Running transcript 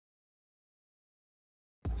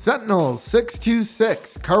Sentinel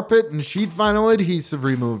 626 Carpet and Sheet Vinyl Adhesive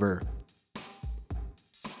Remover.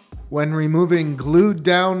 When removing glued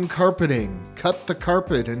down carpeting, cut the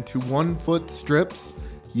carpet into 1-foot strips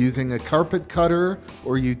using a carpet cutter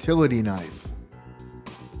or utility knife.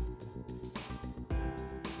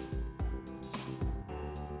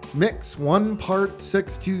 Mix 1 part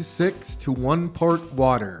 626 to 1 part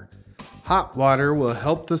water. Hot water will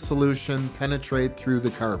help the solution penetrate through the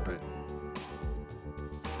carpet.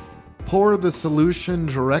 Pour the solution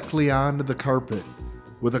directly onto the carpet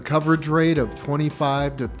with a coverage rate of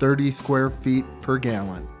 25 to 30 square feet per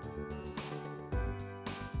gallon.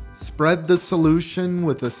 Spread the solution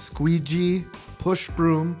with a squeegee, push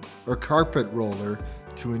broom, or carpet roller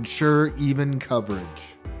to ensure even coverage.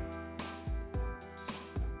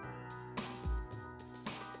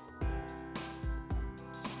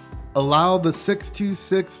 Allow the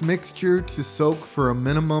 626 mixture to soak for a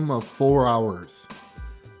minimum of 4 hours.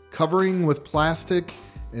 Covering with plastic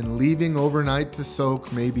and leaving overnight to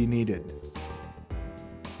soak may be needed.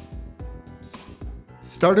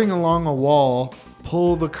 Starting along a wall,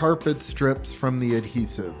 pull the carpet strips from the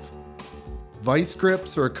adhesive. Vice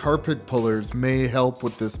grips or carpet pullers may help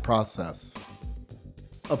with this process.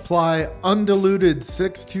 Apply undiluted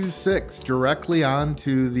 626 directly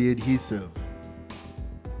onto the adhesive.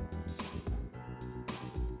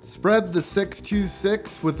 Spread the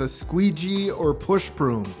 626 with a squeegee or push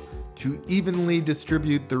broom to evenly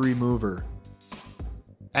distribute the remover.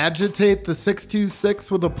 Agitate the 626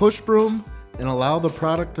 with a push broom and allow the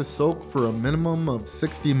product to soak for a minimum of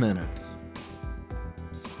 60 minutes.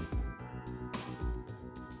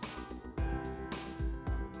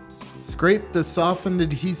 Scrape the softened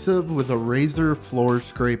adhesive with a razor floor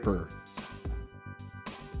scraper.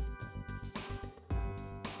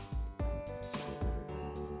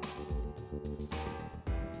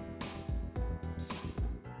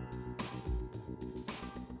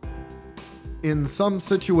 In some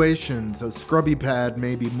situations, a scrubby pad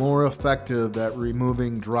may be more effective at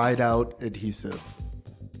removing dried out adhesive.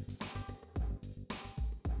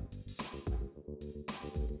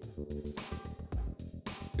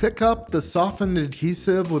 Pick up the softened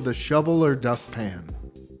adhesive with a shovel or dustpan.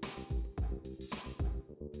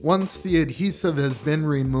 Once the adhesive has been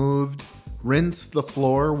removed, rinse the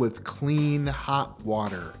floor with clean, hot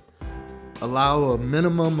water. Allow a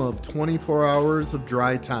minimum of 24 hours of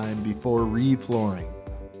dry time before re-flooring.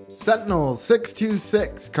 Sentinel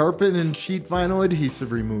 626 Carpet and Sheet Vinyl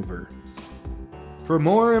Adhesive Remover. For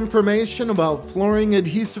more information about flooring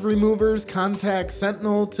adhesive removers, contact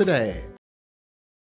Sentinel today.